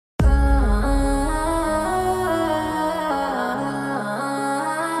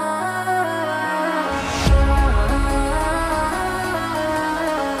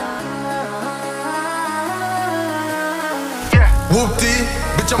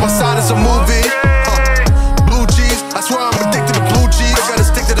on my side is a movie. Blue cheese, I swear I'm addicted to blue cheese. I gotta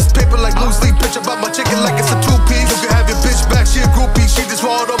stick to this paper like blue sleep. Bitch about my chicken like it's a two-piece. You can have your bitch back, she a groupie. She just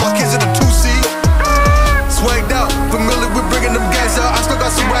swallowed all my kids in a 2-seat. Swagged out, familiar with bringing them gas out. I still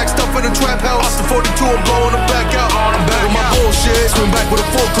got some rag stuff in the trap house. Off the 42, I'm blowing them back out. I'm back with my bullshit, swing back with a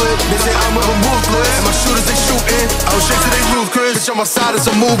full clip. They say I'm moving ruthless, and my shooters they shooting. I was straight to they roof, Chris. Bitch on my side is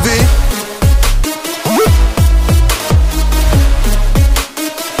a movie.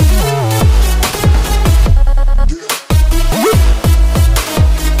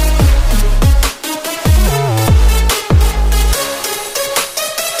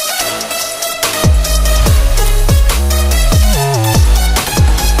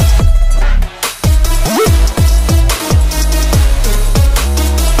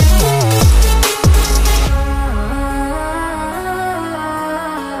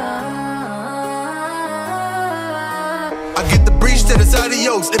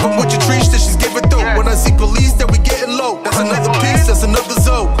 If I'm with your trees, then she's giving through. When I see police, then we getting low. That's another piece, that's another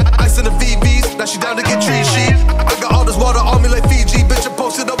zone. Ice in the VVs, now she down to get tree sheet. I got all this water on me like Fiji. Bitch, I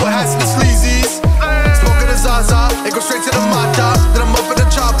posted up with hats and the sleazies. Smoking a Zaza, it goes straight to the mata. Then I'm up in the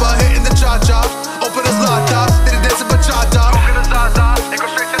chopper, hitting the cha-cha. Open as lata, then it dancing bachata. Smoking a Zaza, it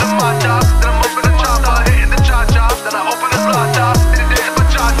goes straight to the mata. Then I'm up in the chopper, hitting the cha-cha. Then I open as lata, then it dancing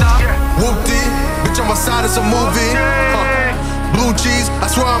bachata. Whoopty, bitch on my side is a movie. Blue cheese,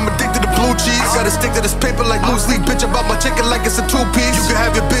 I swear I'm addicted to blue cheese. I gotta stick to this paper like blue sleep. Bitch about my chicken like it's a 2-piece. You can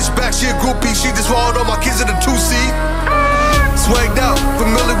have your bitch back, she a groupie. She just swallowed all my kids in a 2-seat. Swagged out,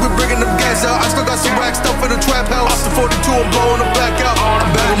 familiar with bringing them gas out. I still got some rag stuff in the trap house. Off the 42, I'm blowing them back out. I'm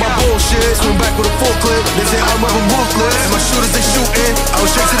back with my bullshit, swing back with a full clip. They say I'm moving ruthless, and my shooters they shooting. I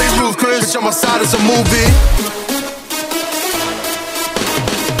was straight to they roof, Chris. Bitch on my side is a movie.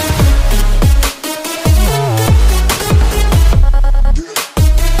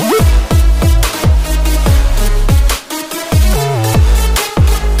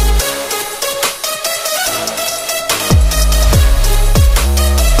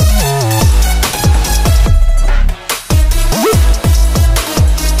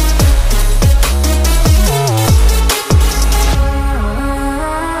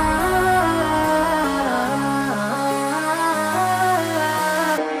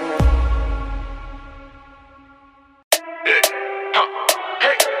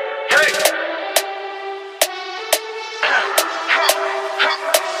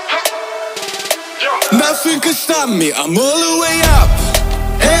 Nothing can stop me, I'm all the way up.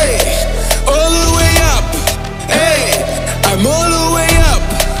 Hey, all the way up. Hey, I'm all the way up.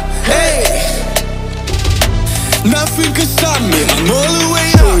 Hey, nothing can stop me, I'm all the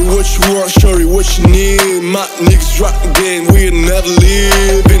way up. Show you what you want, show you what you need. My niggas rock the game, we'll never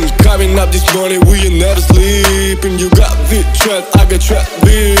leave. Been coming up this morning, we'll never sleep. And you got big trap, I got trap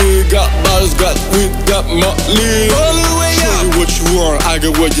big. Got bottles, got weed, got Motley. All the way up. Show you what you want, I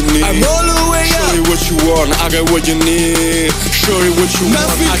got what you need. I'm all the way up. Show you what you want, I got what you need. Show you what you want,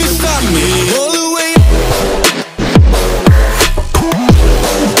 I got what you need. All the way up.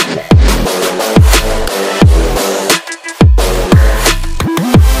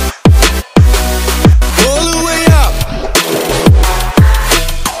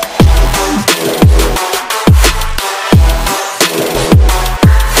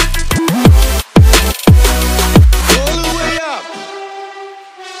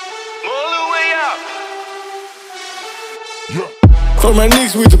 For my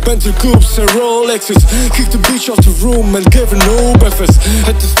niggas with the Bentley coupes and Rolexes, kick the bitch off the room and give her no breakfast.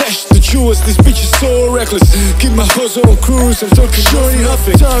 Had to stash the jewels, this bitch is so reckless. Keep my hustle on cruise, I'm talking showing off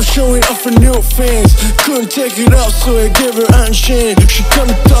it. Time showing off for new fans. Couldn't take it out, so I gave her unchained. She come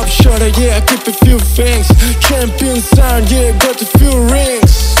top shotter, yeah, I keep a few fangs. Champion sound, yeah, got a few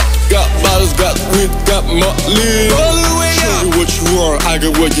rings. Got bottles, got weed, got Motley. All the way up. Show you what you want, I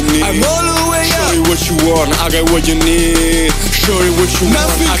got what you need. I'm all the way up. Show you what you want, I got what you need. Show you what you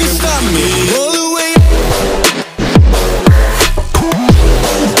want, I got stop me. All the way up.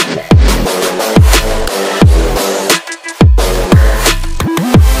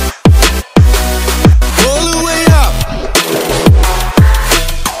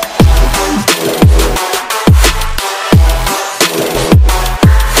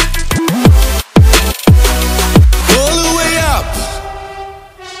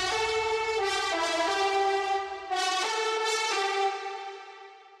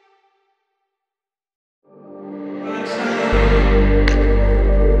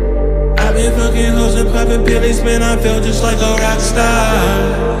 Poppin' pills, man, I feel just like a rock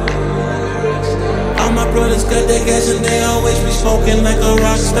star. All my brothers got that gas and they always be smoking like a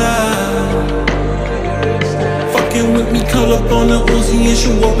rock star. Fuck fucking with me, call up on the Uzi and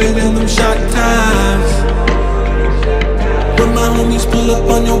shoot up it in them shot ties. When my homies pull up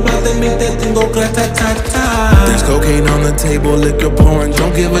on your block, they make that thing go grata-ta-ta. There's cocaine on the table, liquor pouring,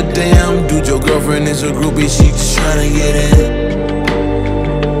 don't give a damn. Dude, your girlfriend is a groupie, she just tryna get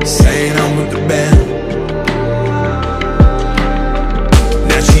in. Saying I'm with the band.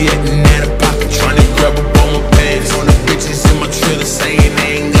 Now she acting out of pocket, tryna grab up on my pants. On the bitches in my trailer saying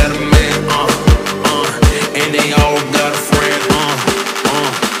they ain't got a man, and they all got a friend,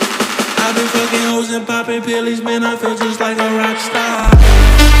 I've been fucking hoes and popping pillies, man, I feel just like a rock star.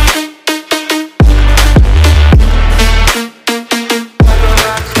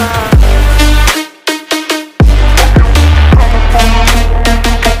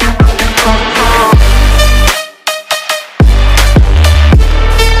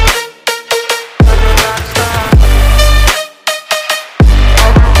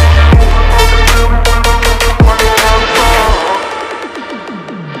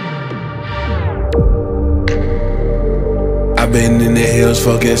 Been in the hills,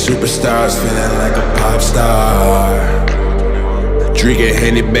 fucking superstars, feeling like a pop star. Drinking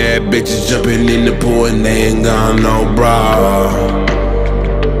Henny, bad bitches jumping in the pool and they ain't got no bra.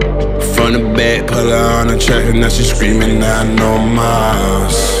 From the back, put her on the track and now she screaming, I know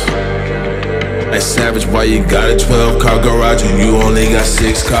Miles. Hey Savage, why you got a 12-car garage and you only got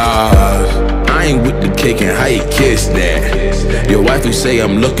 6 cars? I ain't with the cake and how you kiss that? Your wifey say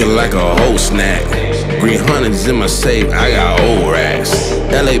I'm looking like a whole snack. Green hundreds in my safe, I got old racks.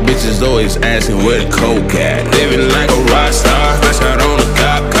 LA bitches always asking where the coke at. Living like a rock star, fresh out on a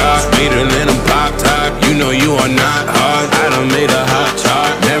cop car. Sweeter than a pop top, you know you are not hard. I done made a hot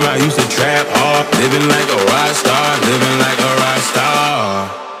chart, remember I used to trap hard. Living like a rock star, living like a rock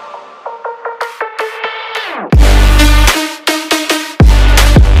star.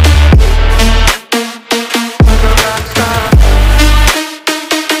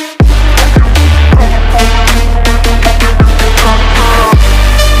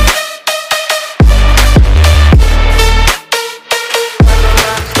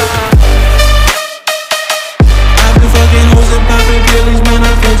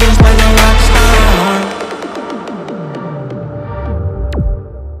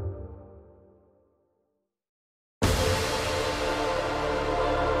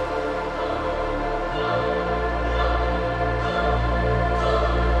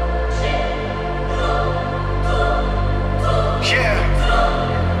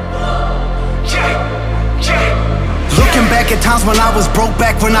 At times when I was broke,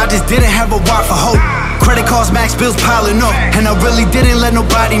 back when I just didn't have a word for hope. Credit cards, max bills piling up, and I really didn't let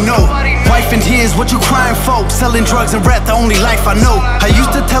nobody know. Wife in tears, what you crying for? Selling drugs and rap, the only life I know. I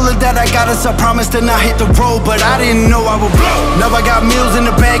used to tell her that I got us, I promised to not hit the road, but I didn't know I would blow. Now I got meals in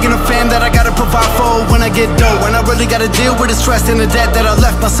the bag and a fam that I gotta provide for when I get dough. And I really gotta deal with the stress and the debt that I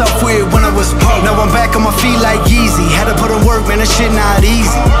left myself with when I was broke. Now I'm back on my feet like easy. Had to put in work, man, this shit not easy.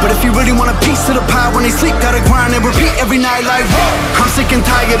 But if you really want a piece of the pie when they sleep, gotta grind and repeat every night like whoa. I'm sick and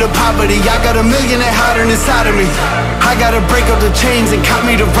tired of poverty, I got a million that hiding inside of me. I gotta break up the chains and cut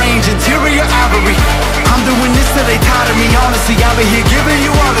me the range, interior ivory. I'm doing this till they tired of me, honestly, I've been here giving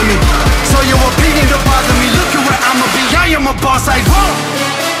you all of me. So your opinion don't bother me, look at where I'ma be, I am a boss like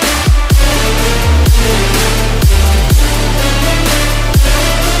whoa.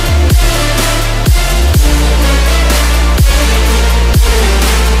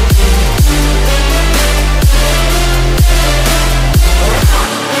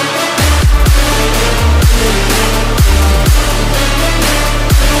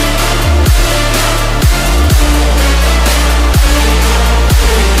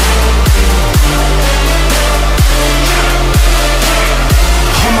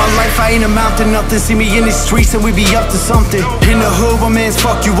 I ain't amount to nothing, see me in the streets and we be up to something. In the hood, my mans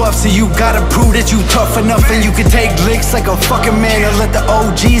fuck you up, so you gotta prove that you tough enough. And you can take licks like a fucking man, or let the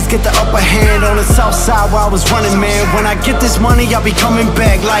OGs get the upper hand. On the south side where I was running, man, when I get this money, I'll be coming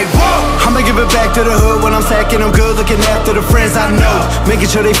back like whoa. I'ma give it back to the hood when I'm stacking them good, looking after the friends I know,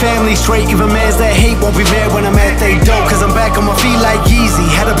 making sure they family straight. Even mans that hate won't be mad when I'm at they dope, cause I'm back on my feet like easy.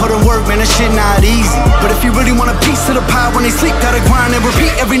 Had to put in work, man, this shit not easy. But if you really want a piece of the pie when they sleep, gotta grind and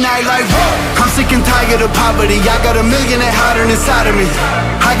repeat every night like whoa. I'm sick and tired of poverty, I got a million that hiding inside of me.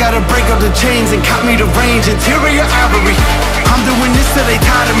 I gotta break up the chains and cut me the range, interior ivory. I'm doing this till they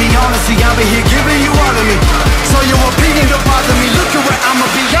tired of me, honestly, I've been here giving you all of me. So your opinion don't bother me, look at where I'ma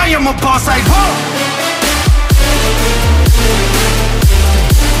be, I am a boss like whoa.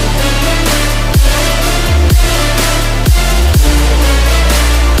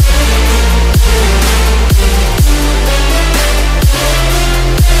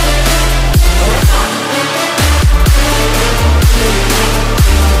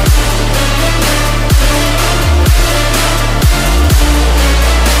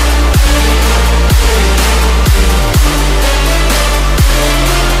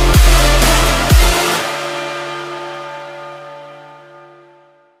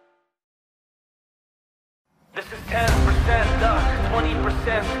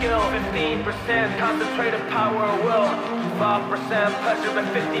 skill, 15% concentrated power of will, 5% pleasure and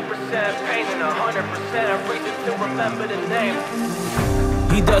 50% pain, and 100% reason to remember the name.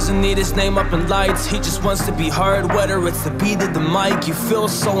 He doesn't need his name up in lights, he just wants to be heard. Whether it's the beat of the mic, you feel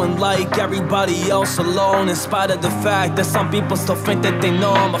so unlike everybody else alone. In spite of the fact that some people still think that they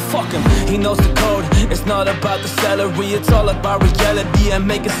know him, but fuck him, he knows the code. It's not about the salary, it's all about reality and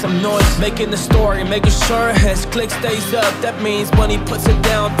making some noise, making the story, making sure his click stays up. That means when he puts it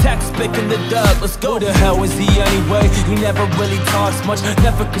down, text picking the dub. Let's go. Who the hell is he anyway? He never really talks much,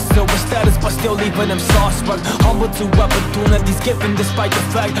 never conceal his status, but still leaving him sauce-struck. Humble to opportunities given despite the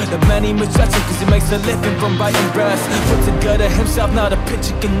fact that many reject him, cause he makes a living from writing breaths. Put together himself, not a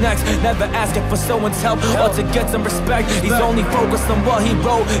picture connects. Never asking for someone's help or to get some respect. He's only focused on what he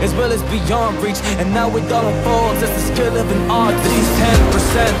wrote, his will is beyond reach, and now it all unfolds as the skill of an artist. He's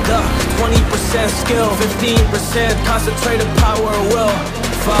 10% luck, 20% skill, 15% concentrated power of will,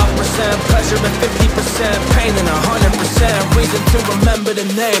 5% pleasure and 50% pain, and 100% reason to remember the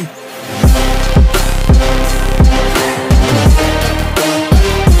name.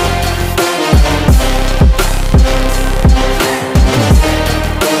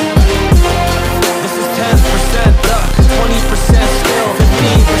 This is 10% luck, 20% skill,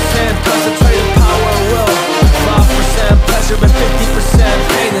 15% concentrated power of will, 5% pleasure and 50%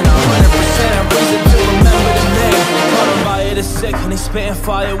 pain, and 100% reason to remember the name. Caught him by it is sick and he's spitting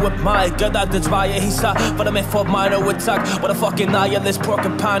fire with Mike. Got out the dryer, he's hot, but I'm in for minor attack. What a fucking nihilist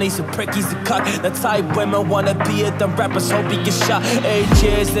porcupine, he's a prick, he's a cuck. The type women wanna be it, the rappers hope he gets shot. 8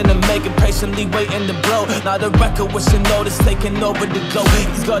 years in the making, patiently waiting to blow. Now the record with your notice taking over the globe.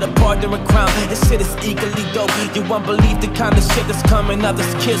 He's got a partner in crown, his shit is equally dope. You won't believe the kind of shit that's coming out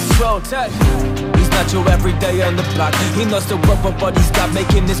this kid's throat. He's not your everyday on the block, he knows the work, but he's got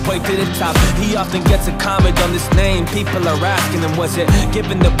making his way to the top. He often gets a comment on this name, people are asking him, was it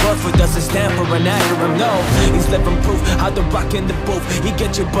given the birth or does it stand for an acronym? No, he's living proof, how to rock in the booth. He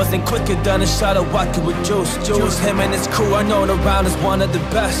get you buzzing quicker than a shot of vodka with juice. Him and his crew are known around as one of the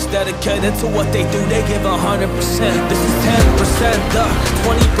best, dedicated to what they do, they give 100%. This is 10% luck,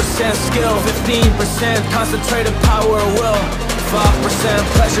 20% skill, 15% concentrated power of will, 5%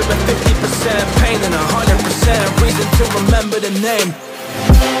 pleasure and 50% pain, and 100% reason to remember the name.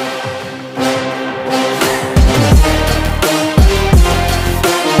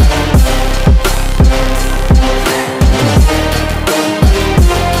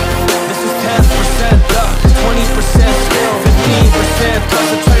 This is 10% luck, 20% skill, 15%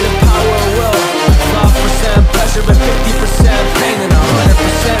 concentrated power of will, 5% pleasure and 50% pain, and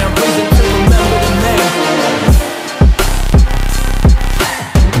 100% reason to remember the name.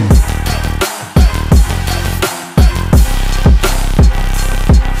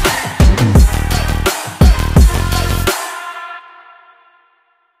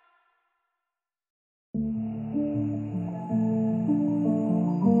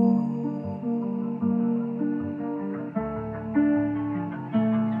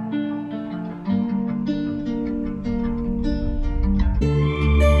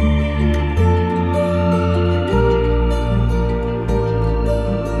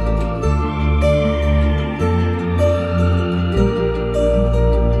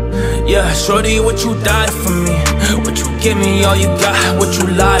 Yeah, shorty, would you die for me? Would you give me all you got? Would you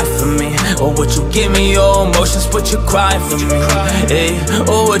lie for me? Or would you give me your emotions? Would you cry for me? Hey,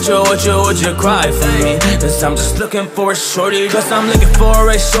 or would you cry for me? Cause I'm just looking for a shorty. Cause I'm looking for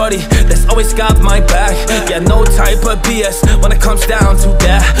a shorty that's always got my back. Yeah, no type of BS when it comes down to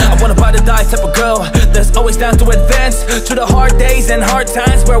that. I wanna ride or die type of girl that's always down to advance through the hard days and hard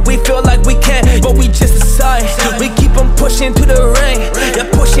times where we feel like we can't, but we just decide. We keep on pushing to the rain, yeah,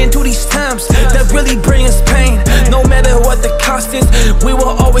 pushing to these times that really bring us pain. No matter what the cost is, we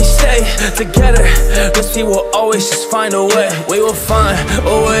will always stay together, cause we will always just find a way. We will find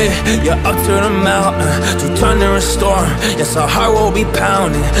a way, yeah, up to the mountain, through thunder and storm. Yes, our heart will be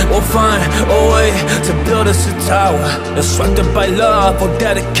pounding. We'll find a way to build us a tower, constructed by love or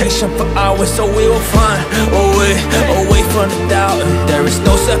dedication for hours. So we will find a way away from the doubt. There is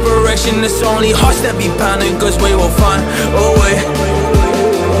no separation, it's only hearts that be pounding, cause we will find a way.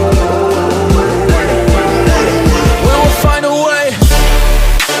 Find a way.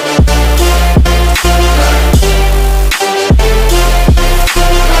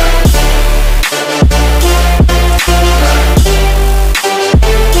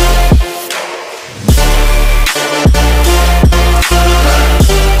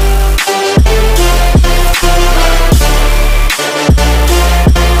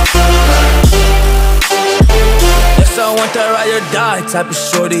 Yes, I want that ride or die. type of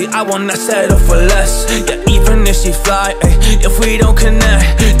shorty, I will not settle for less. Yeah, even if she fly, ay, if we don't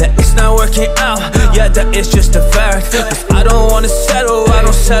connect, then it's not working out. Yeah, that is just a fact. Cause I don't wanna settle, I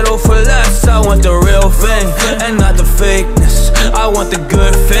don't settle for less. I want the real thing, and not the fakeness. I want the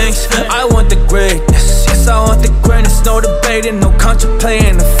good things, I want the greatness. Yes, I want the greatness, no debating, no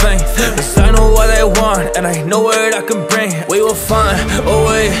contemplating the fame. Cause I know what I want, and I know where I can bring. We will find a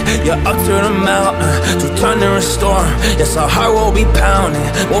way, yeah, up to the mountain, through thunder and storm. Yes, our heart will be pounding.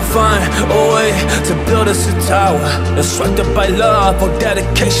 We'll find a way to build us a tower, constructed by love or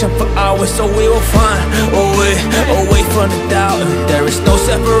dedication for hours. So we will find a way from the doubt. There is no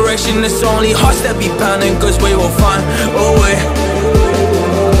separation, it's only hearts that be pounding. Cause we will find a way.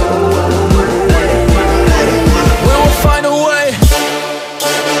 We will find a way.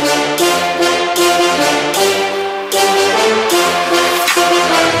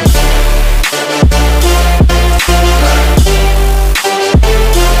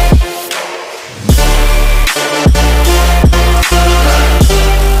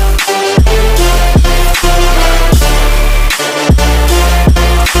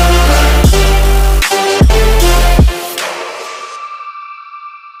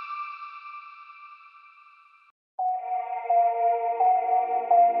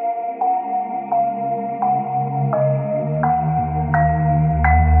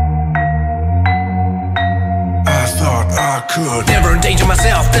 Never endanger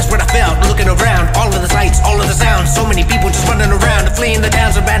myself, that's what I felt. Looking around, all of the sights, all of the sounds. So many people just running around, fleeing the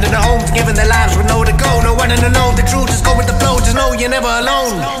towns, abandoning their homes, giving their lives with nowhere to go. No one to know the truth, just go with the flow. Just know you're never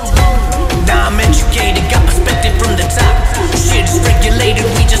alone. Now I'm educated, got perspective from the top. Shit is regulated,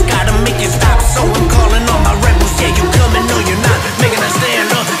 we just gotta make it stop. So I'm calling all my rebels, yeah, you coming, no you're not. Making a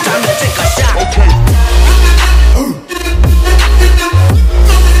stand up, time to take a shot. Okay.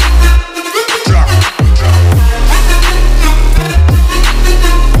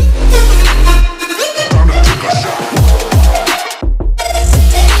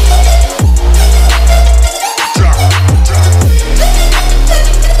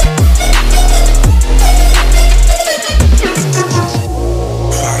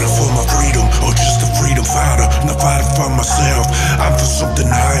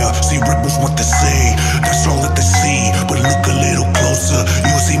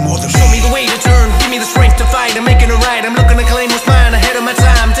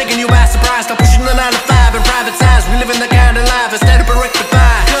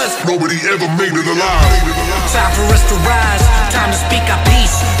 Time for us to rise, time to speak our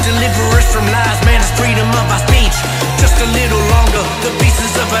peace. Deliver us from lies, man, it's freedom of our speech. Just a little longer, the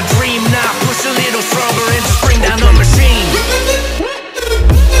pieces of our dream. Now push a little stronger and just bring down the machine.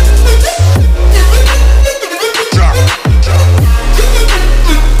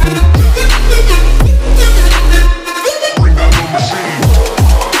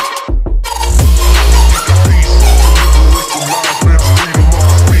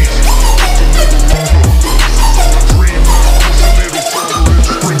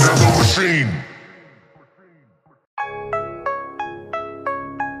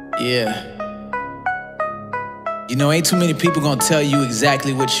 Yeah. You know, ain't too many people gonna tell you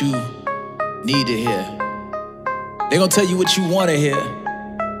exactly what you need to hear. They gonna tell you what you wanna hear.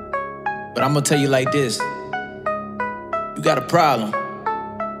 But I'm gonna tell you like this. You got a problem.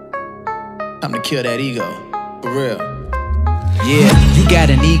 Time to kill that ego. For real. Yeah, you got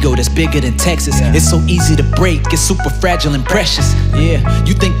an ego that's bigger than Texas. It's so easy to break, it's super fragile and precious. Yeah,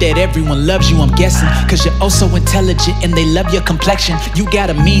 you think that everyone loves you, I'm guessing, cause you're oh so intelligent and they love your complexion. You got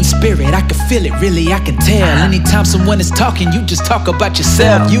a mean spirit, I can feel it, really I can tell. Anytime someone is talking, you just talk about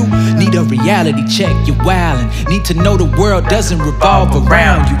yourself. You need a reality check, you're wildin'. Need to know the world doesn't revolve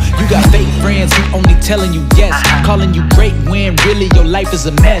around you. You got fake friends who only telling you yes, calling you great when really your life is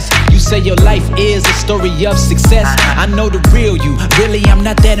a mess. You say your life is a story of success. I know the real you, really I'm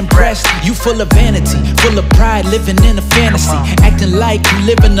not that impressed. You full of vanity, full of pride, living in a fantasy, acting like you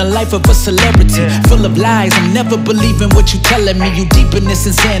living the life of a celebrity. Full of lies, I'm never believing what you telling me. You deep in this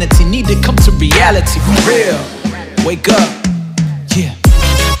insanity, need to come to reality. For real, wake up, yeah.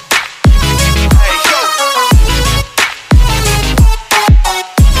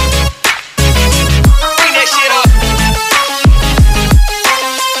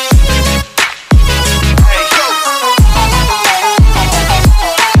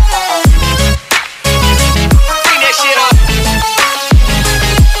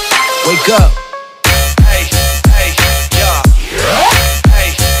 Wake up. Hey, hey, yeah.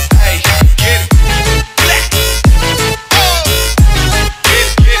 Hey, hey, get it.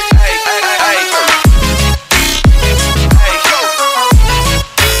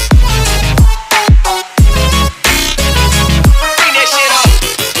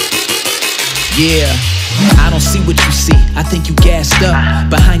 Yeah, I don't see what you see, I think you gassed up.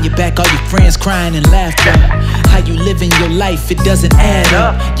 Behind your back, all your friends crying and laughter. How you living your life, it doesn't add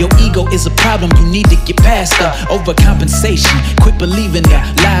up. Your ego is a problem, you need to get past her. Overcompensation, quit believing the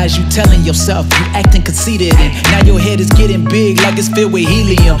lies you telling yourself. You acting conceited and now your head is getting big like it's filled with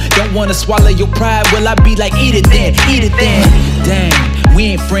helium. Don't wanna swallow your pride, well I be like eat it then, eat it then. Dang, we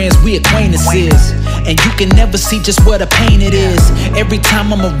ain't friends, we acquaintances. And you can never see just what a pain it is. Every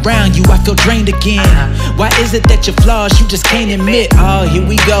time I'm around you, I feel drained again. Why is it that your flaws you just can't admit? Oh, here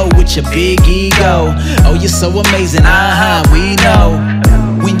we go with your big ego. Oh, you're so amazing, we know.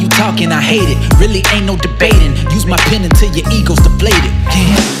 When you talking, I hate it. Really ain't no debating. Use my pen until your ego's deflated.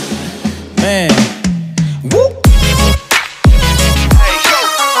 Yeah. Man. Woo!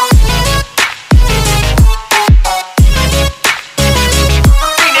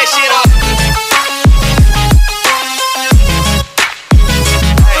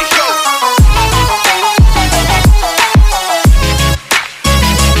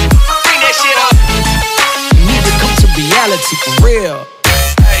 For real.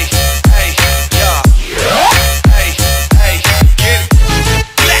 Hey, hey, yeah. Hey, hey, get it.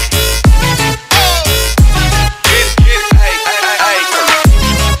 Black. Get it, hey, hey, hey.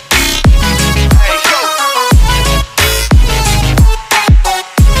 Hey, go.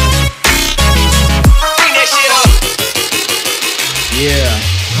 Bring that shit up. Yeah.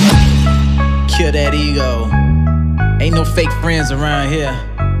 Kill that ego. Ain't no fake friends around here.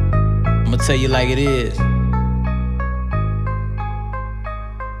 I'ma tell you like it is.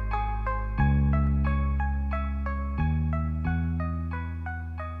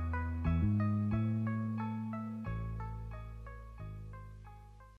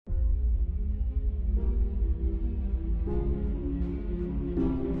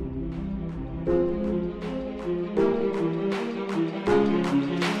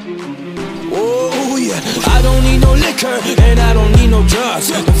 I don't need no liquor and I don't need no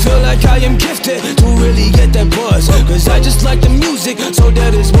drugs. I feel like I am gifted to really get that buzz. Cause I just like the music, so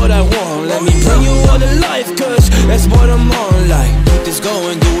that is what I want. Let me bring you all to life, cause that's what I'm on. Like, just go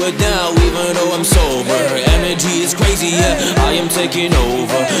and do it now, even though I'm sober. Energy is crazy, yeah, I am taking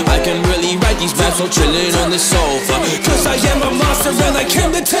over. I can really write these raps so chilling on the sofa. Cause I am a monster and I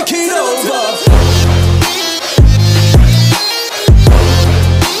came to take it over.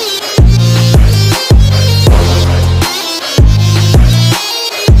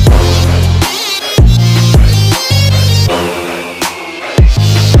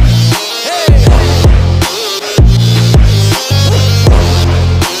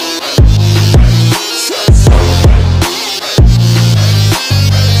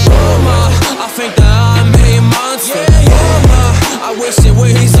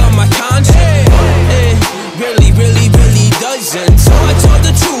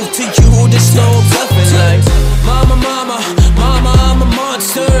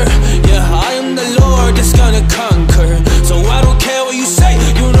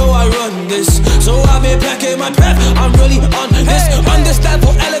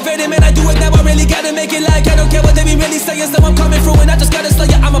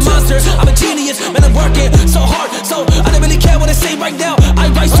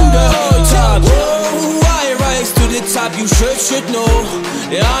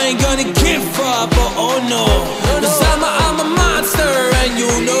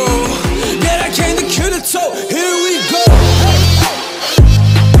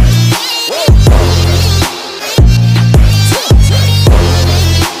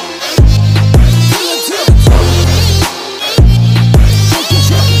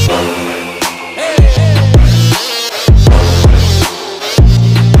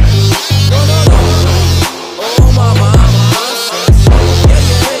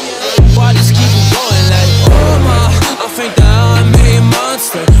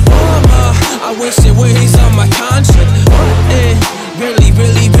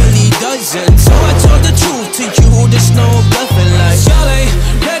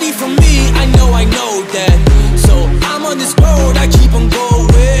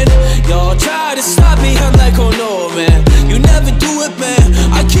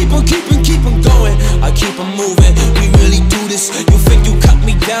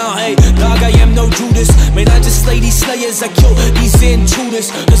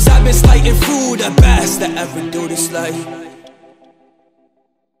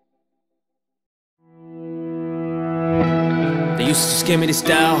 Gave me this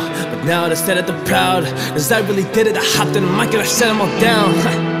style, but now they said it the proud. Cause I really did it, I hopped in the mic and I set them all down.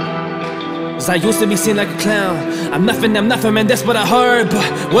 Cause I used to be seen like a clown. I'm nothing, man, that's what I heard.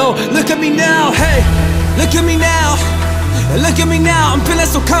 But, well, look at me now, hey, look at me now. And look at me now, I'm feeling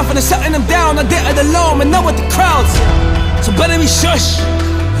so confident, shutting them down. I did it alone, and not with the crowds. So better be shush,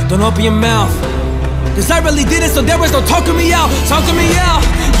 don't open your mouth. Cause I really did it, so there was no talking me out. Talking me out,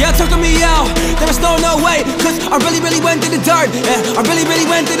 yeah, talking me out. There was no way, cause I really went to the dirt. Yeah, I really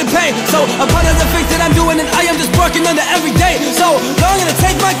went to the pain. So a part of the things that I'm doing, and I am just working on it every day. So I'm gonna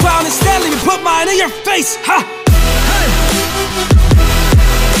take my crown and stand and put mine in your face. Ha! Hey.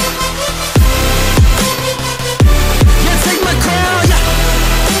 Yeah, take my crown, yeah.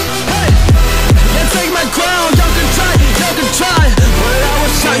 Hey. Yeah, take my crown. Y'all can try, but I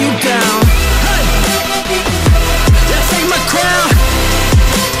will shut you down. Take my crown.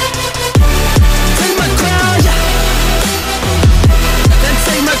 Take my crown, yeah. Then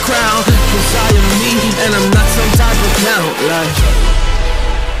take my crown. Cause I am me and I'm not some type of clown. Like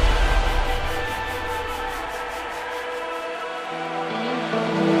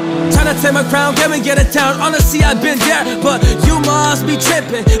trying to take my crown, can we get it down? Honestly, I've been there, but you must be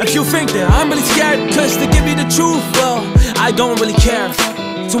tripping if you think that I'm really scared. Cause to give me the truth, well, I don't really care.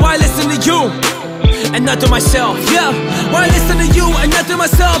 So I listen to you and not to myself, yeah. When I listen to you and not to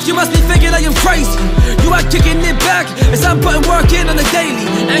myself, you must be thinking I am crazy. You are kicking it back as I'm putting work in on the daily.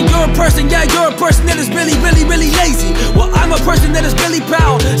 And you're a person, yeah, you're a person that is really lazy. Well, I'm a person that is really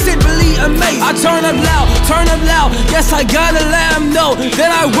proud, simply amazing. I turn up loud, yes, I gotta let them know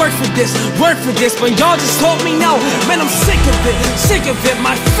that I work for this, but y'all just told me no. Man, I'm sick of it,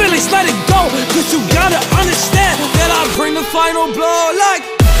 my feelings, let it go. Cause you gotta understand that I bring the final blow like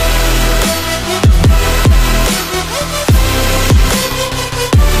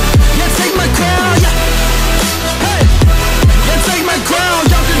take my crown, yeah. Hey, yeah, take my crown.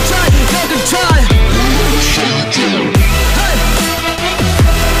 Y'all can try. Hey,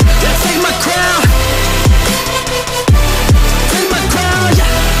 yeah, take my crown. Take my crown, yeah.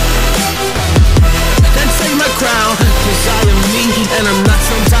 Then take my crown. Cause I am me and I'm not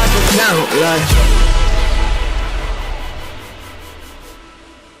some type of clown. Like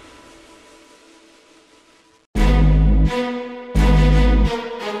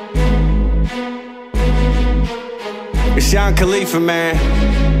Sean Khalifa, man.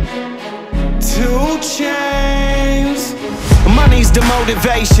 2 Chainz. Money's the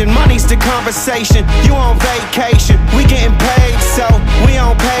motivation, money's the conversation. You on vacation, we getting paid, so we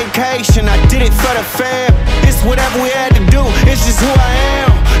on vacation. I did it for the fam, it's whatever we had to do, it's just who I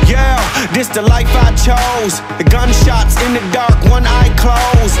am. Yeah, this the life I chose. The gunshots in the dark, one eye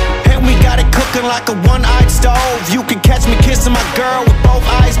closed. And we got it cooking like a one-eyed stove. You can catch me kissing my girl with both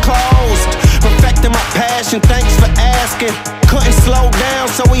eyes closed. Perfecting my passion, thanks for asking. Couldn't slow down,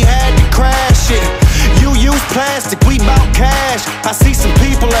 so we had to crash it. You use plastic, we bout cash. I see some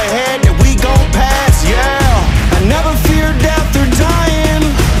people ahead that we gon' pass, yeah. I never fear death or dying,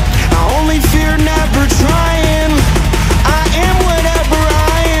 I only fear never trying. I am whatever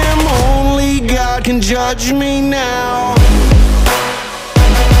I am, only God can judge me now.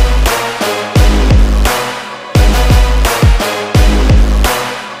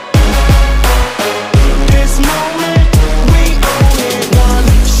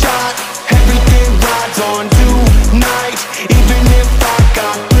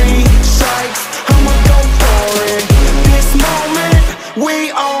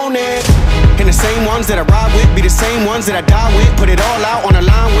 That I ride with, be the same ones that I die with. Put it all out on the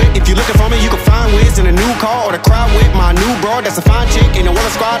line with. If you're looking for me, you can find Wiz in a new car or the crowd with. My new broad, that's a fine chick in the Waller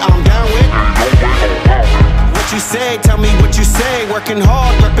squad, I'm down with. What you say, tell me what you say. Working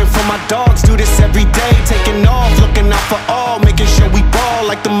hard, repping for my dogs, do this every day. Taking off, looking out for all, making sure we ball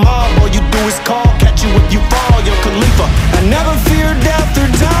like the mob. All you do is call, catch you if you fall, Yo Khalifa. I never fear death or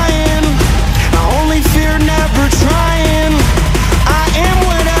dying, I only fear never trying. I am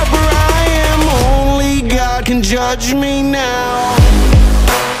whatever I am, only God can judge me now.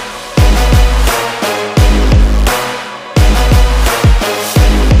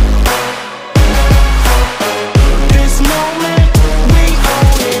 This moment, we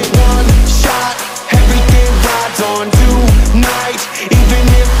own it. One shot, everything rides on tonight. Even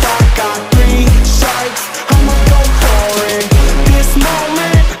if I got 3 strikes, I'ma go for it. This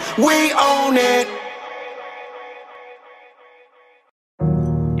moment, we own it.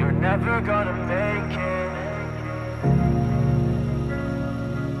 You're never gonna make it.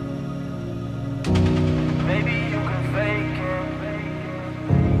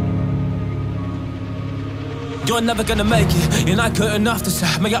 you're never gonna make it. You're not good enough to say.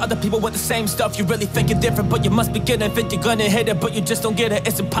 Maybe other people with the same stuff. You really think you're different, but you must be getting fit. You're gonna hit it, but you just don't get it.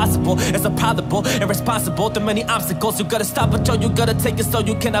 It's impossible, it's improbable, irresponsible. Too many obstacles, you gotta stop it, yo. You gotta take it slow.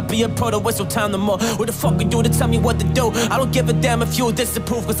 You cannot be a pro to waste your time no more. Who the fuck are you to tell me what to do? I don't give a damn if you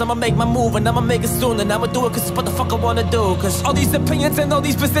disapprove, cause I'ma make my move and I'ma make it soon. And I'ma do it cause it's what the fuck I wanna do. Cause all these opinions and all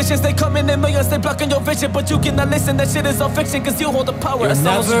these positions, they come in millions, they blocking your vision. But you cannot listen, that shit is all fiction, cause you hold the power. You're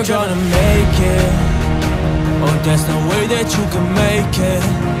never gonna make it. Oh, there's no way that you can make it.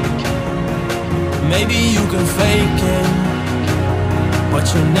 Maybe you can fake it, but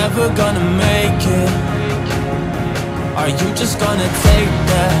you're never gonna make it. Are you just gonna take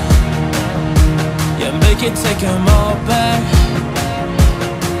that? Yeah, make it, take them all back.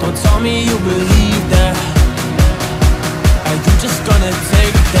 Don't tell me you believe that. Are you just gonna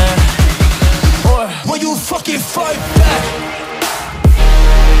take that? Or will you fucking fight back?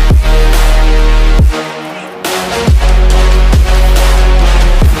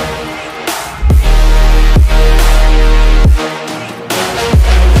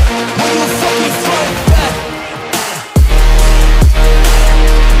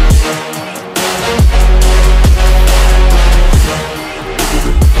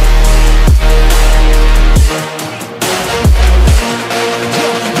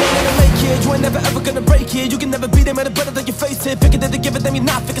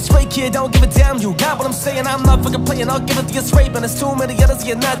 Don't give a damn, you got what I'm saying. I'm not fucking playing, I'll give it to you straight. Man, there's too many others,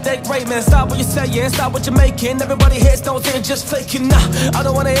 you're not that great. Man, stop what you're saying, stop what you're making. Everybody hears, don't say it, just faking. Nah, I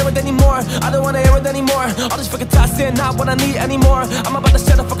don't wanna hear it anymore, I don't wanna hear it anymore. All this fucking tossing, not what I need anymore. I'm about to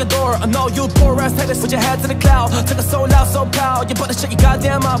shut the fucking door. I know you poor ass haters, put your heads in the cloud. Take it so loud, so proud. You better shut your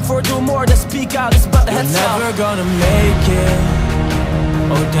goddamn mouth before I do more. Just speak out, it's about to head south. You're never gonna make it.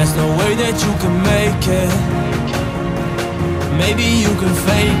 Oh, there's no way that you can make it. Maybe you can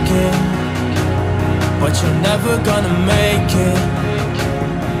fake it, but you're never gonna make it.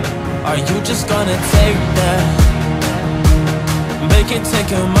 Are you just gonna take that? Make it, take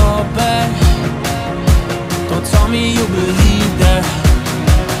them all back. Don't tell me you believe that.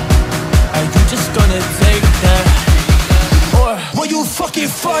 Are you just gonna take that? Or will you fucking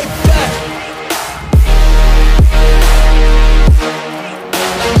fight back?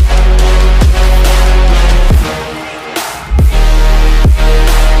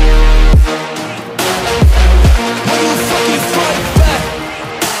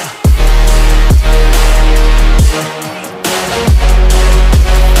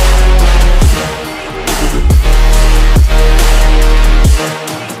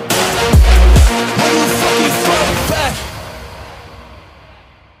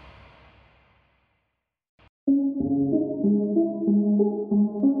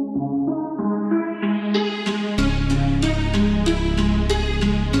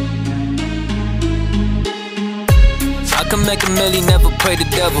 Make a million, never pray the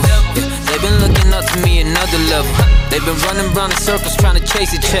devil. Yeah, they've been looking up to me another level. They've been running round in circles trying to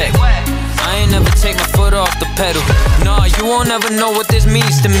chase a check. I ain't never take my foot off the pedal. Nah, you won't ever know what this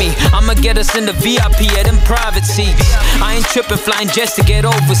means to me. I'ma get us in the VIP at them private seats. I ain't tripping, flying jets to get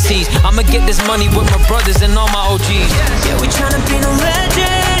overseas. I'ma get this money with my brothers and all my OGs. Yeah, we tryna be no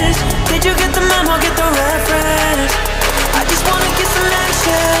legends. Did you get the memo, get the reference? I just wanna get some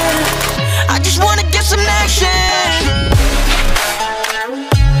action. I just wanna get some action.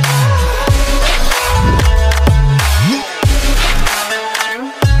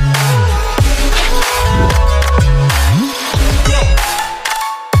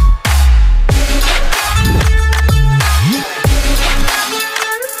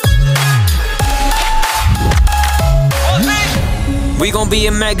 We gon' be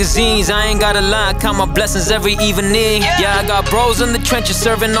in magazines, I ain't gotta lie, count my blessings every evening. Yeah, I got bros in the trenches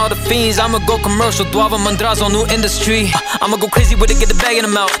serving all the fiends. I'ma go commercial, Duava Mandrazo, new industry. I'ma go crazy with it, get the bag in the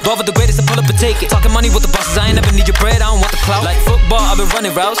mouth. Duava the greatest, I pull up and take it. Talking money with the bosses, I ain't never need your bread, I don't want the clout. Like football, I've been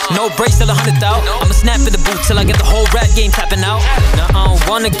running routes, no breaks till 100 out. I'ma snap in the boot till I get the whole rap game tapping out. Now I don't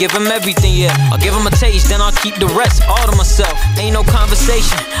wanna give him everything, yeah. I'll give him a taste, then I'll keep the rest all to myself. Ain't no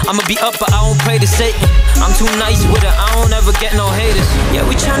conversation, I'ma be up but I won't pray to Satan. I'm too nice with it, I don't ever get no haters. Yeah,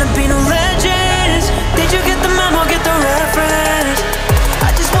 we tryna be no legends. Did you get the memo, get the reference?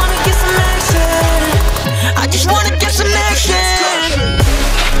 I just wanna get some action. I just wanna get some action.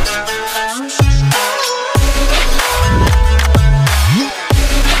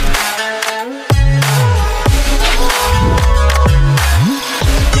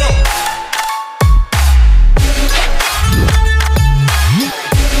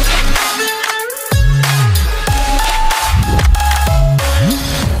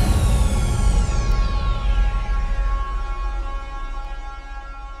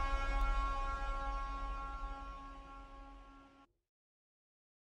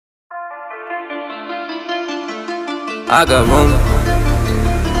 I got room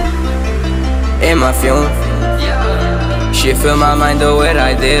in my fume. She fill my mind though with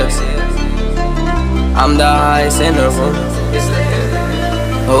ideas. I'm the highest in the room.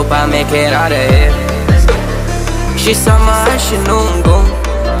 Hope I make it out of here. She saw my eyes, she knew I'm gone.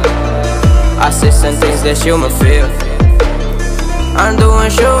 I said some things that she might feel. I'm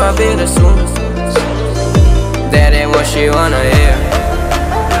doing sure I'll be the soon. That ain't what she wanna hear.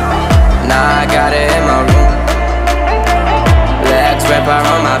 Now I got it in my room. Legs wrap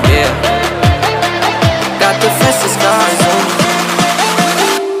around my beard. Got the fastest cars on.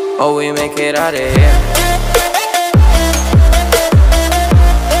 Oh, we make it out of here.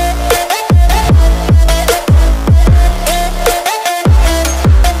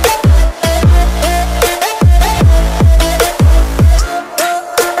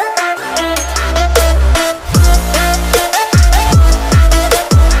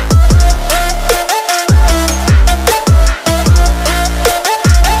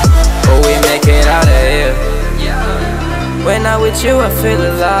 When I'm with you, I feel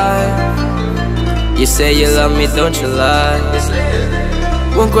alive. You say you love me, don't you lie?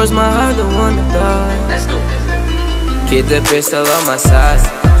 Won't cross my heart, don't wanna die. Keep the pistol on my side.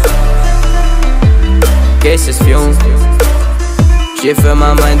 Case is fume. She fill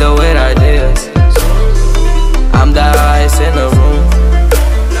my mind though with ideas. I'm the highest in the room.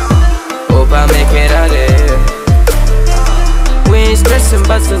 Hope I make it out of here. We ain't stressing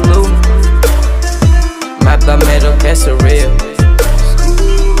but to lose. Map the middle, that's a real.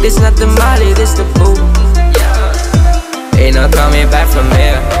 This not the Molly, this the boo. Ain't no coming back from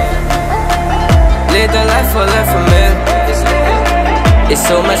here. Live the life for left from here. It's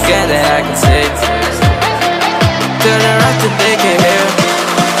so much gain that I can see. Turn around to take it here.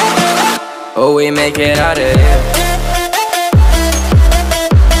 Oh, we make it out of here.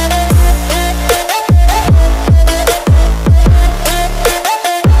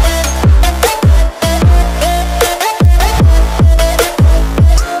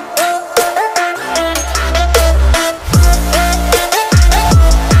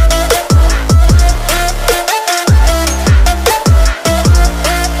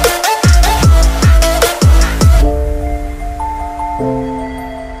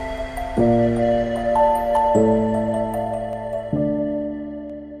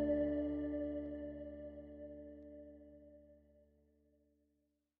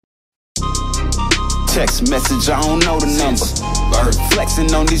 Text message, I don't know the number.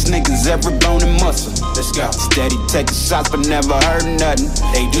 Flexing on these niggas, every bone and muscle. Let's go. Steady taking shots, but never heard nothing.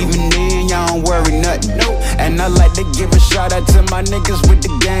 Even then, y'all don't worry nothing. And I like to give a shout out to my niggas with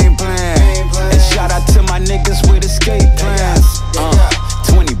the game plan. And shout out to my niggas with escape plans.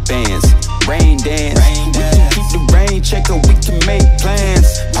 20 bands, rain dance. We can keep the rain checker, we can make plans.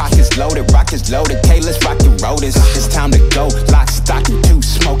 Pockets loaded, rockets loaded. K, let's rock and roll this. It's time to go. Lock, stock, and two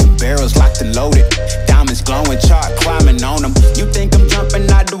smoking barrels locked and loaded. Diamonds glowing, chart climbing on them. You think I'm jumping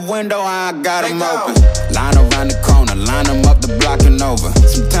out the window? I got them open. Line around the corner, line them up the block and over.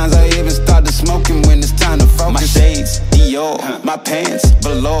 Sometimes I even start to smoking when it's time to focus. My shades, Dior, my pants,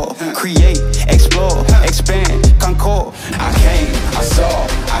 below. Create, explore, expand, concord. I came, I saw,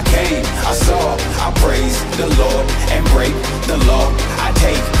 I came, I saw. I praise the Lord and break the law. I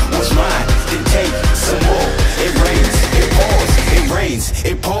take what's mine, then take some more. It rains, it pours, it rains,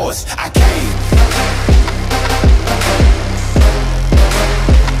 it pours. I came.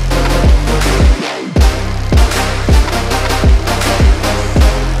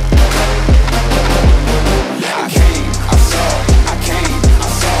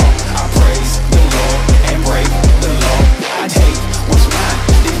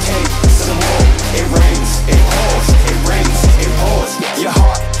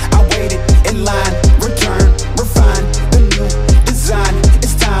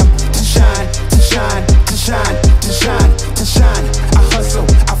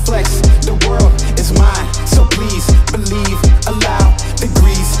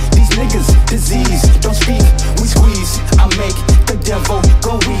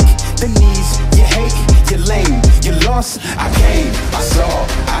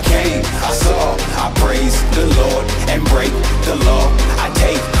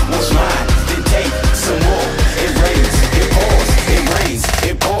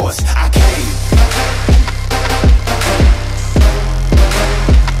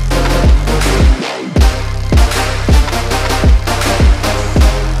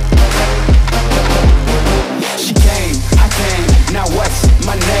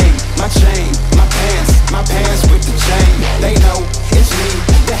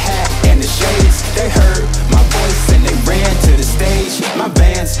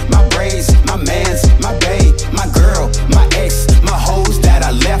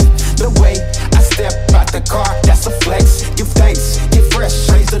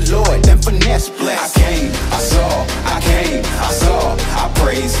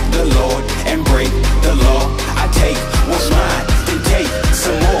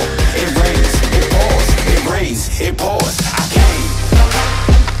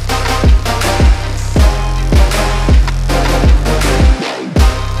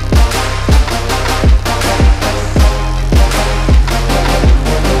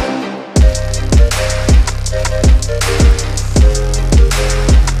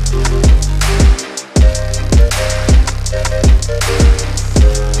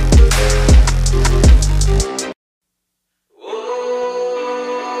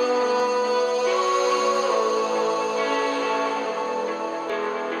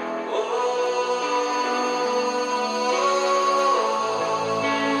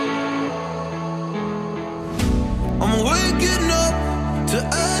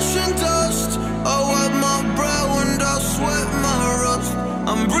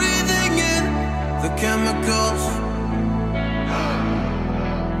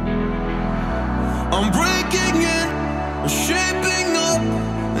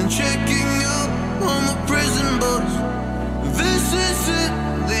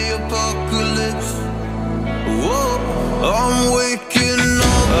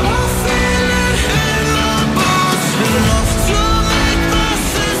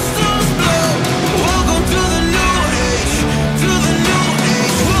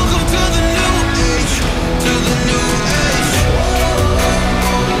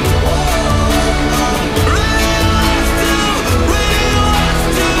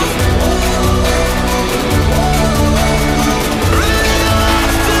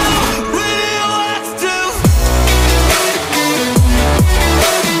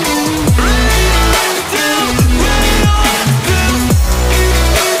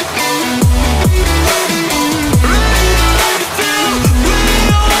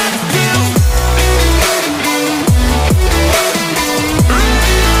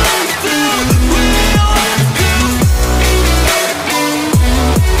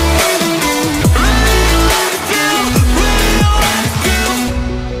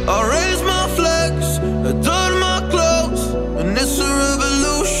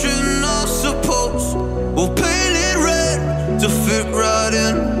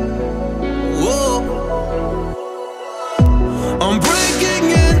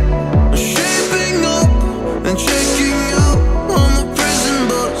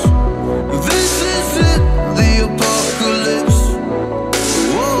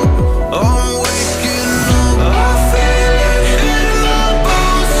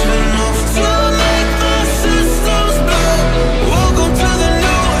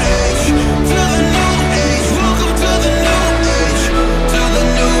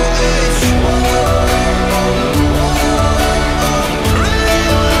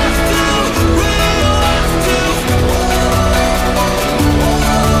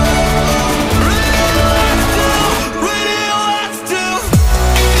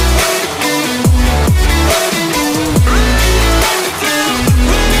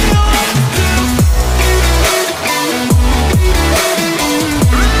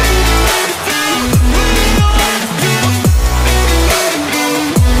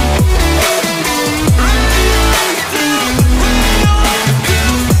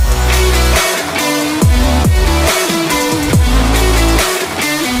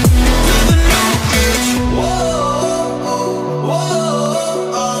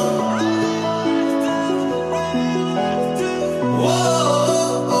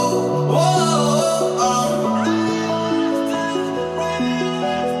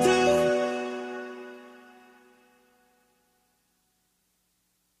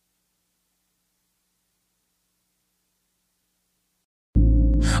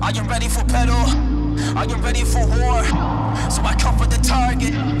 Are you ready for battle? Are you ready for war? So I come for the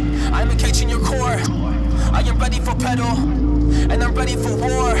target. I'm engaging your core. I am ready for battle, and I'm ready for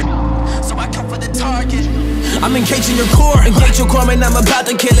war. So I come for the target. I'm engaging your core, engage your core, man, I'm about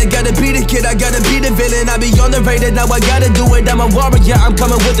to kill it. Gotta be the kid, I gotta be the villain. I be on the rated, now I gotta do it. I'm a warrior, I'm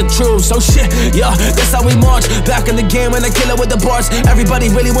coming with the truth. So shit, yeah, that's how we march. Back in the game when I kill it with the bars.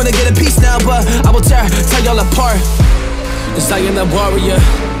 Everybody really wanna get a piece now, but I will tear y'all apart. Cause I am the warrior,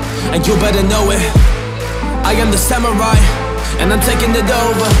 and you better know it. I am the samurai, and I'm taking it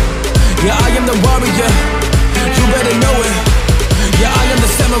over. Yeah, I am the warrior, you better know it. Yeah, I am the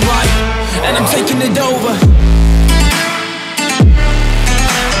samurai, and I'm taking it over.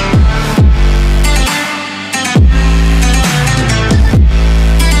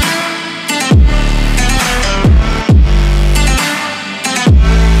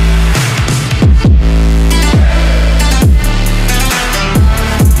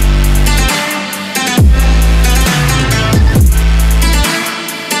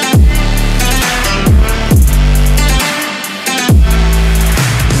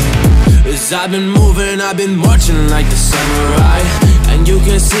 I've been moving, I've been marching like the samurai. And you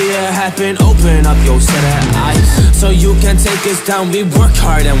can see it happen, open up your set of eyes. So you can take us down, we work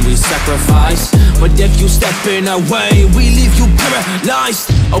hard and we sacrifice. But if you step in our way, we leave you paralyzed.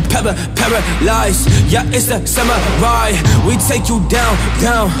 Oh, paralyzed, yeah, it's the samurai. We take you down.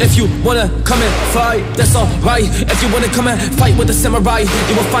 If you wanna come and fight, that's alright. If you wanna come and fight with the samurai,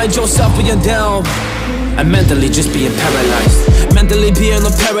 you will find yourself being down. And mentally just being paralyzed. Mentally being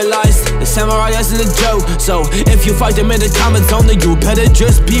paralyzed. The samurai isn't a joke. So if you fight them in the comment zone, then you better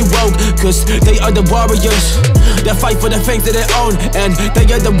just be woke. Cause they are the warriors. They fight for the things that they own. And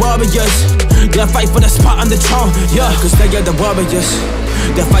they are the warriors. They fight for the spot on the throne. Yeah, cause they are the warriors.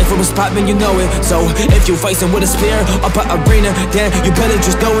 They fight for a spot, man, you know it. So if you facing with a spear up an arena, then you better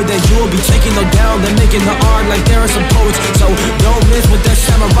just know it. That you will be taking them down. They're making the art like there are some poets. So don't miss with that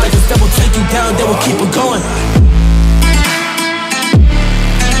samurai, cause they will take you down. They will keep it going.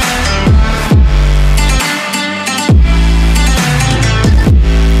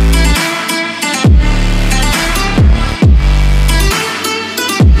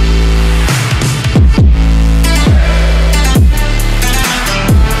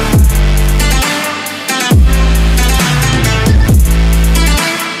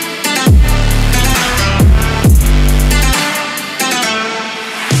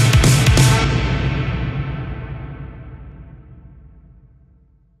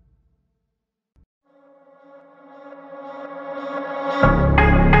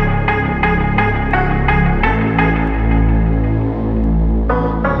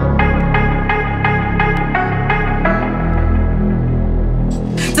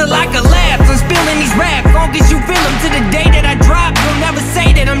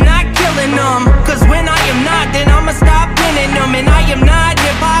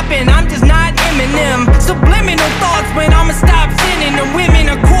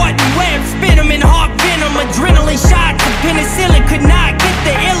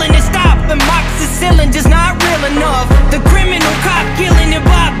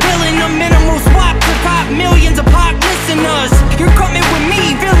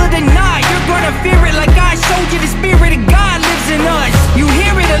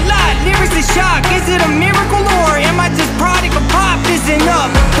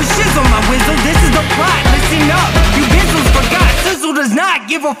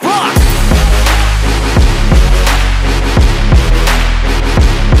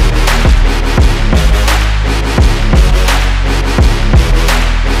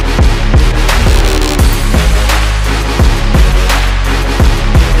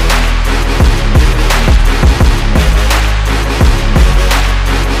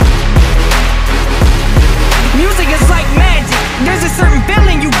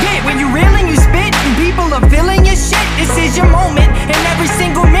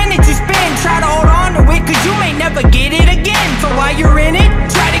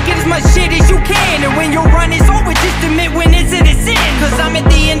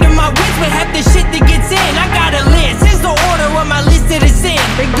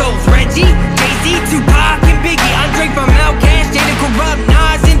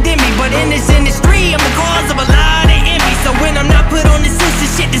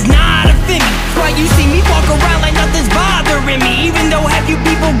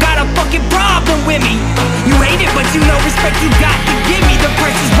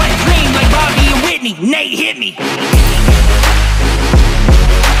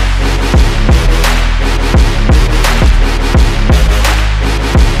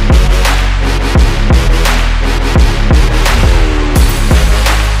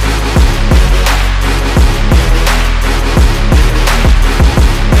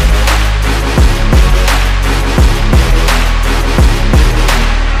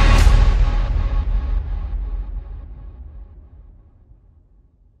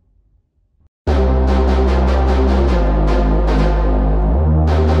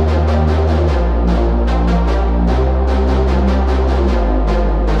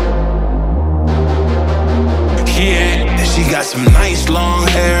 got some nice long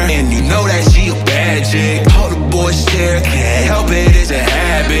hair, and you know that she a bad chick. All the boys stare, can't help it, it's a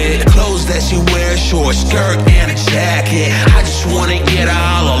habit. Clothes that she wears, short skirt and a jacket. I just wanna get her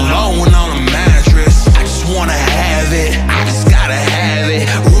all alone on a mattress. I just wanna have it, I just gotta have it.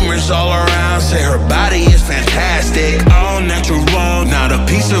 Rumors all around say her body is fantastic. All natural, not a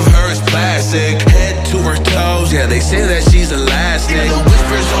piece of her is plastic. Head to her toes, yeah, they say that she's elastic. The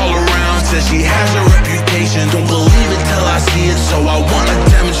whispers all around says she has a reputation. Don't believe it till I see it, so I want a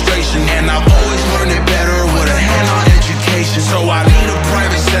demonstration. And I've always learned it better with a hand on education. So I need a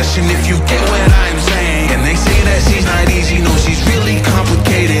private session if you get what I'm saying. And they say that she's not easy, no, she's really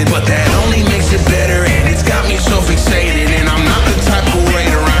complicated. But that only makes it better, and it's got me so fixated. And I'm not the type to wait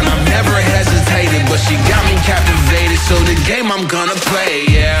around, I've never hesitated. But she got me captivated, so the game I'm gonna play,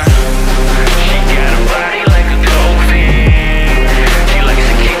 yeah. She got a body like a dolphin. She likes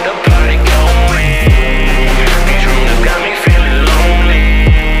to keep the party going. These rooms got me feeling lonely.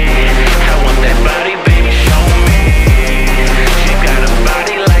 I want that body, baby, show me. She got a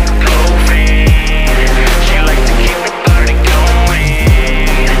body like a dolphin. She likes to keep the party going.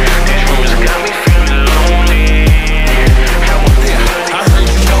 These rooms got me feeling lonely. I want that body. I heard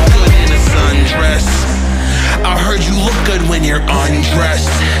you look good in a sundress. I heard you look good when you're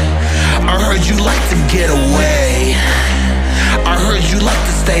undressed. I heard you like to get away. I heard you like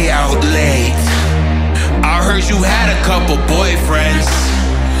to stay out late. I heard you had a couple boyfriends.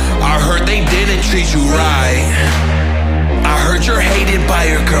 I heard they didn't treat you right. I heard you're hated by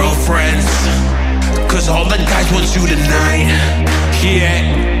your girlfriends, cause all the guys want you tonight.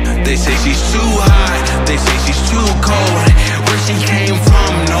 Yeah, they say she's too hot, they say she's too cold. Where she came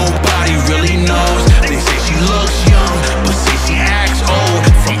from, nobody really knows. They say she looks young, but say she acts old.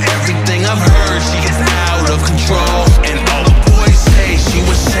 From everything I've heard, she gets out of control. And all the boys say she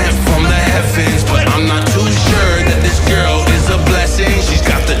was sent from the heavens, but I'm not too sure that this girl is a blessing. She's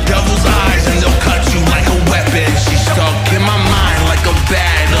got the devil's eyes and they'll cut you like a weapon. She's stuck in my mind like a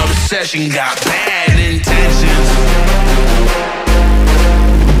bad obsession. Got bad intentions.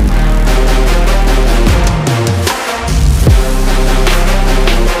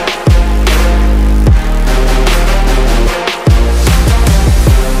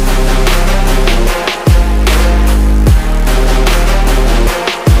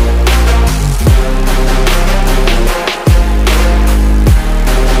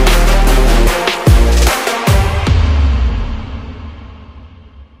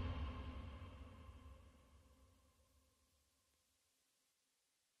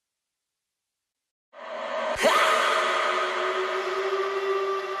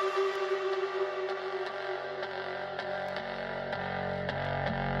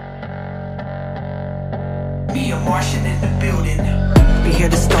 Me, a Martian in the building. We here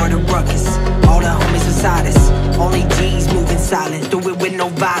to start a ruckus. All the homies beside us. Only G's moving silent. Do it with no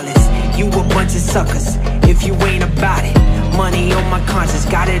violence. You a bunch of suckers if you ain't about it. Money on my conscience,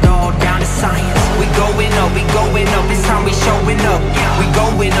 got it all down to science. We going up, we going up, it's time we showing up. We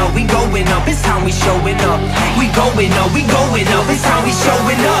going up, we going up, it's time we showing up. We going up, we going up, it's time we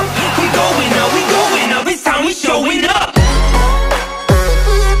showing up. We going up, we going up, it's time we showing up.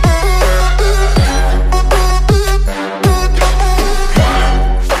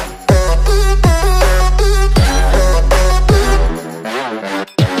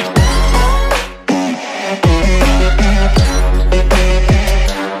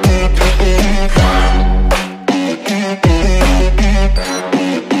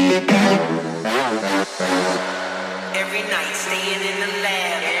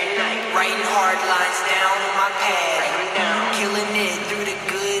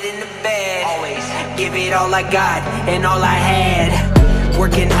 All I got and all I had.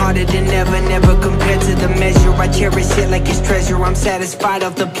 Working harder than ever, never compared to the measure. I cherish it like it's treasure. I'm satisfied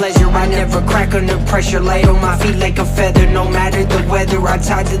of the pleasure. I never crack under pressure. Light on my feet like a feather. No matter the weather, I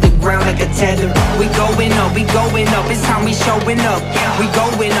tied to the ground like a tether. We going up, we going up, it's time we showing up. We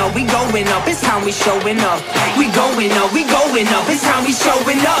going up, we going up, it's time we showing up. We going up, we going up, it's time we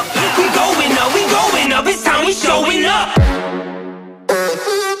showing up. We going up, we going up, it's time we showing up.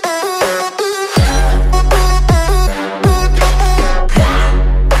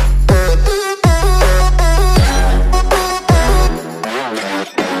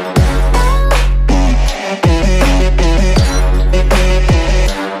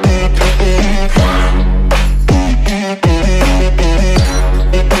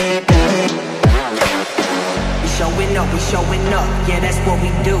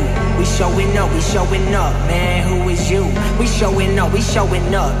 Showing up, man, who is you? We showing up,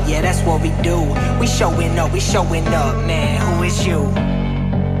 yeah, that's what we do. We showing up, man, who is you?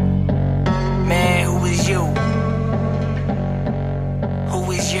 Man, who is you?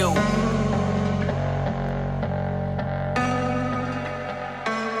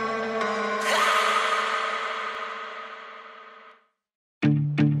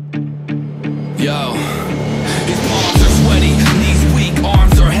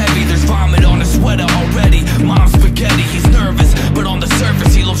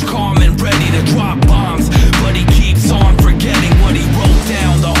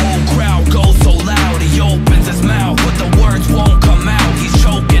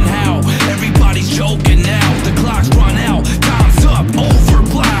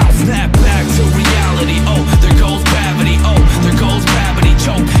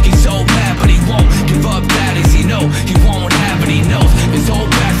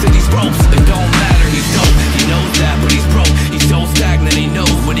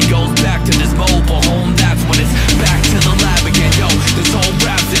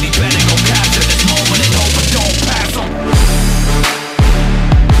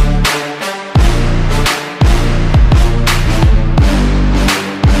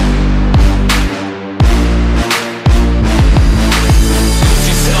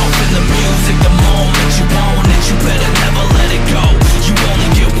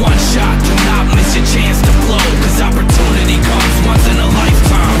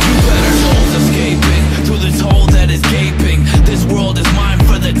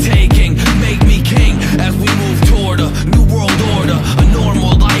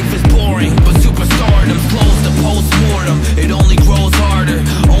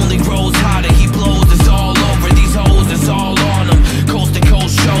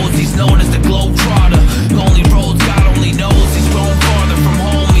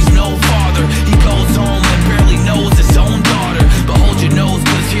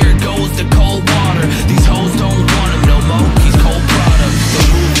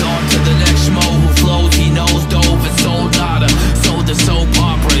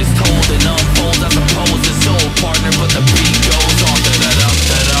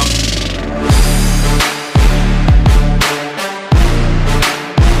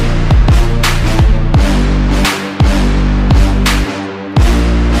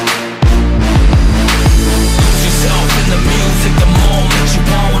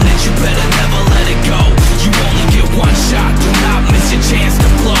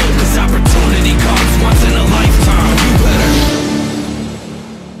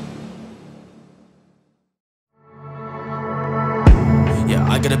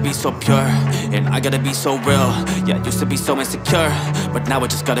 so pure, and I gotta be so real. Yeah, I used to be so insecure, but now I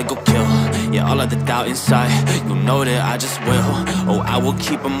just gotta go kill, yeah, all of the doubt inside. You know that I just will. Oh, I will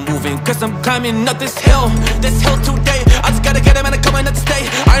keep on moving, cause I'm climbing up this hill today. I just gotta get it, man, I'm coming up to stay.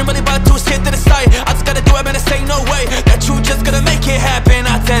 I ain't really about to skip to the side. I just gotta do it, man, this ain't no way that you just gonna make it happen.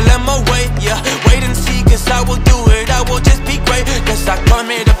 I tell them, oh wait, yeah, wait and see, cause I will do it, I will just be great. Cause I come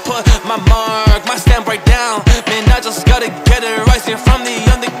here to put my mark, my stamp right down. Man, I just gotta get it rising from the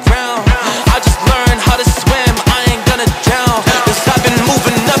underground. I just learned how to swim, I ain't gonna drown. Cause I've been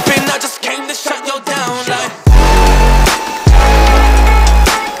moving up and I just came to shut you down like.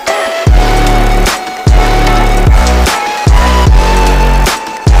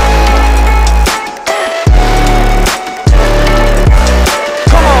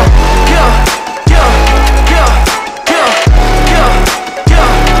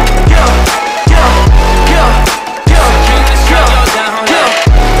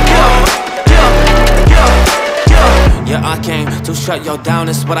 To shut y'all down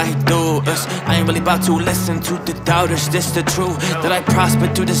is what I do. I ain't really about to listen to the doubters. This the truth that I prosper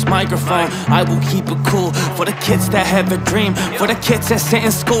through this microphone. I will keep it cool for the kids that have a dream, for the kids that sit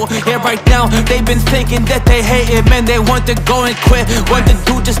in school. Yeah, right now they've been thinking that they hate it, man. They want to go and quit, want to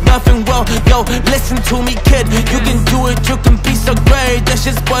do just nothing well. Yo, listen to me, kid. You can do it, you can be so great. That's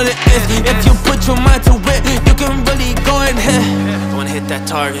just what it is. If you put your mind to it, you can really go and hit. Go and hit that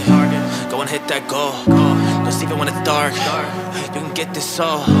target. Go and hit that goal. Just even when it's dark, you can get this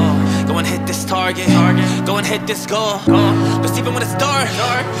soul. Go and hit this target. Go and hit this goal. Just even when it's dark,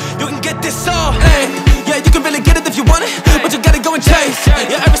 you can get this soul. Hey, yeah, you can really get it if you want it, but you gotta go and chase.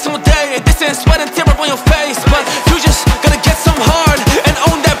 Yeah, every single day, this ain't sweat and tear up on your face, but you just gotta get some hard and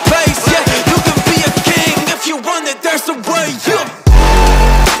own that place. Yeah, you can be a king if you want it. There's a way. Yeah.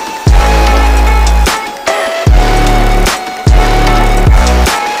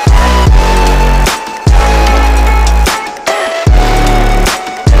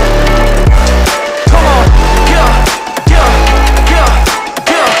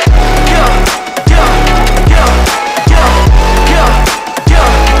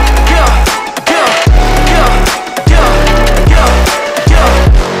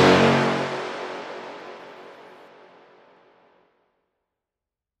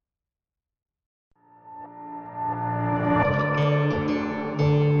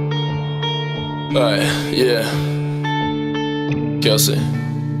 Alright, yeah. Kelsey.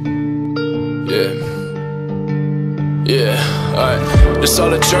 Yeah, alright. It's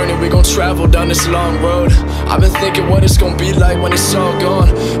all a journey, we gon' travel down this long road. I've been thinking what it's gon' be like when it's all gone.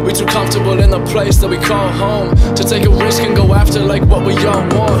 We too comfortable in the place that we call home to take a risk and go after like what we all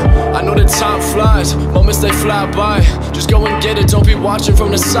want. I know that time flies, moments they fly by. Just go and get it, don't be watching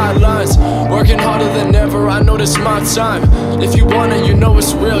from the sidelines. Working harder than ever, I know this my time. If you want it, you know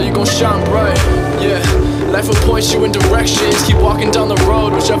it's real, you gon' shine bright. Yeah, life will point you in directions. Keep walking down the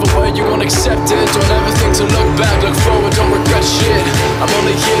road, whichever way you gon' accept it. Don't ever think to look back, look forward, don't regret shit. I'm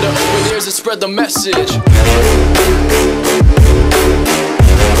only here to open ears and spread the message.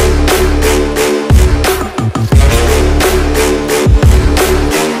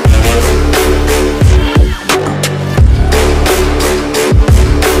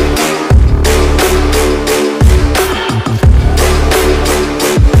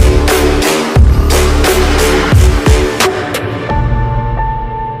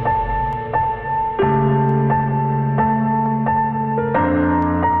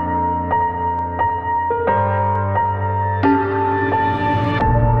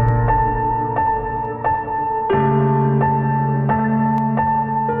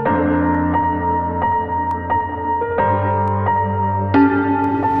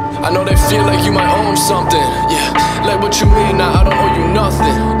 I know they feel like you might own something, yeah. Like what you mean, now I don't owe you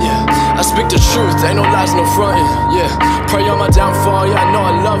nothing, yeah. I speak the truth, ain't no lies, no frontin', yeah. Pray on my downfall, yeah, I know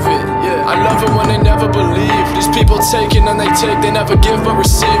I love it, yeah. I love it when they never believe. These people taking and they take, they never give but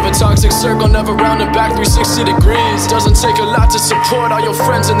receive. A toxic circle, never round and back 360 degrees. Doesn't take a lot to support all your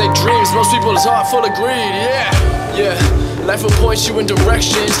friends and their dreams. Most people's heart full of greed, yeah. Life will point you in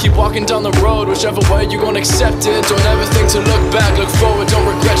directions. Keep walking down the road, whichever way you gon' accept it. Don't ever think to look back, look forward, don't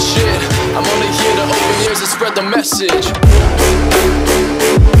regret shit. I'm only here to open ears and spread the message.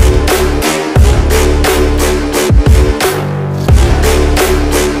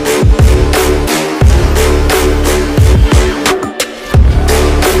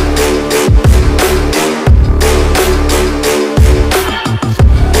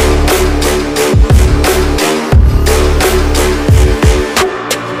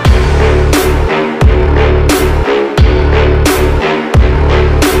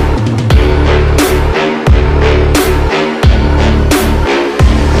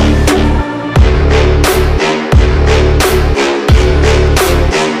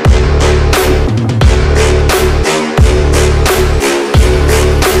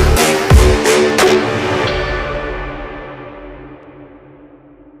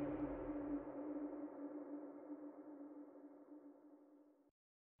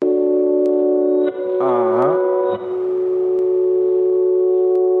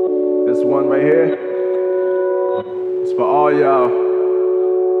 all y'all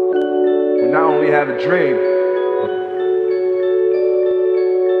who not only have a dream,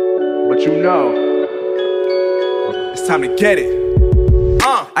 but you know it's time to get it.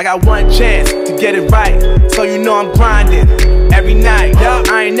 I got one chance to get it right, so you know I'm grinding every night.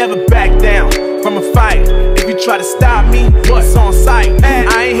 I ain't never back down from a fight. If you try to stop me, it's on sight.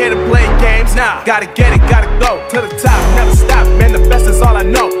 I ain't here to play games, nah. Gotta get it, gotta go to the top, never stop. Man, the best is all I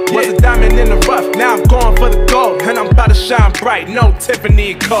know. Was a diamond in the rough, now I'm going for the gold, and I'm about to shine bright, no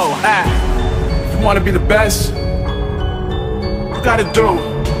Tiffany and Co. If you wanna be the best, you gotta do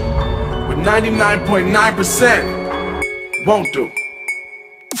what 99.9% won't do.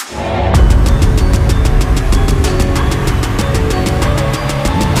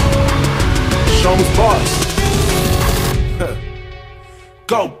 Show me boss.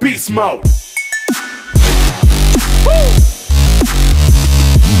 Go beast mode. Woo.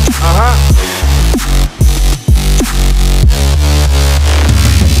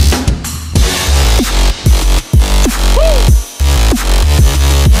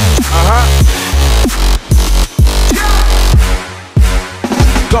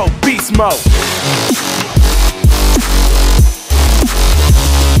 Go beast mode.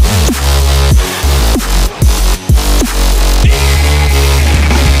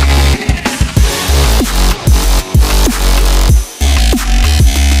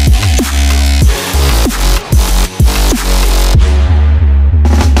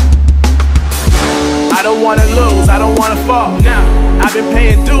 I don't wanna lose, I don't wanna fall. Nah, I've been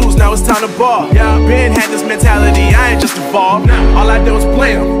paying dues, now it's time to ball. Yeah, Ben had this mentality, I ain't just evolved. All I do is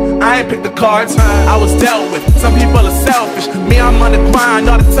play them, I ain't pick the cards I was dealt with. Some people are selfish, me I'm on the grind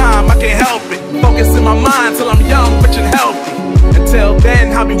all the time, I can't help it. Focus in my mind till I'm young, rich and healthy. Until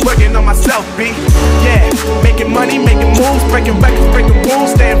then, I'll be working on myself, B. Yeah, making money, making moves, breaking records, breaking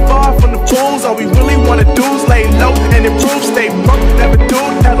rules, staying far from the fools. All we really wanna do is lay low and improve, stay broke, never do.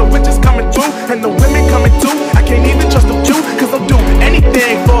 Now the riches coming through, and the women coming too. I can't even trust a few, cause they'll do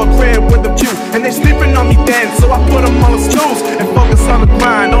anything for a crib with a view. And they sleeping on me then, so I put them on the snooze and focus on the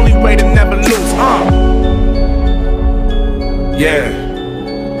grind, only way to never lose, Yeah,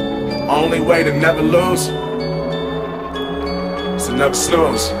 only way to never lose is to never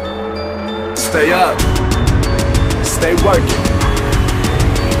snooze. Stay up, stay working,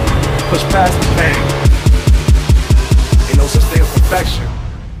 push past the pain. Ain't no such thing as perfection.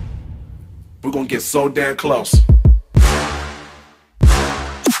 We're gonna get so damn close.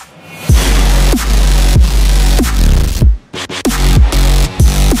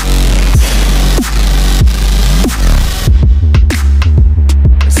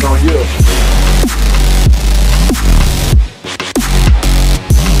 It's on you.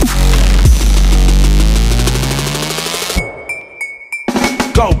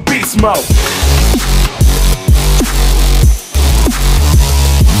 Go beast mode.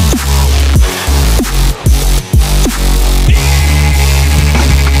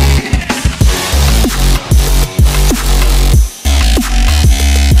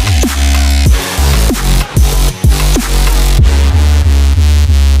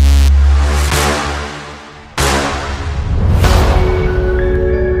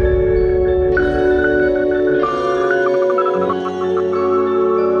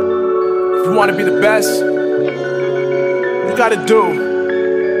 If you want to be the best, you gotta do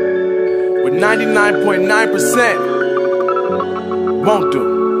what 99.9% won't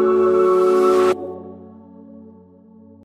do.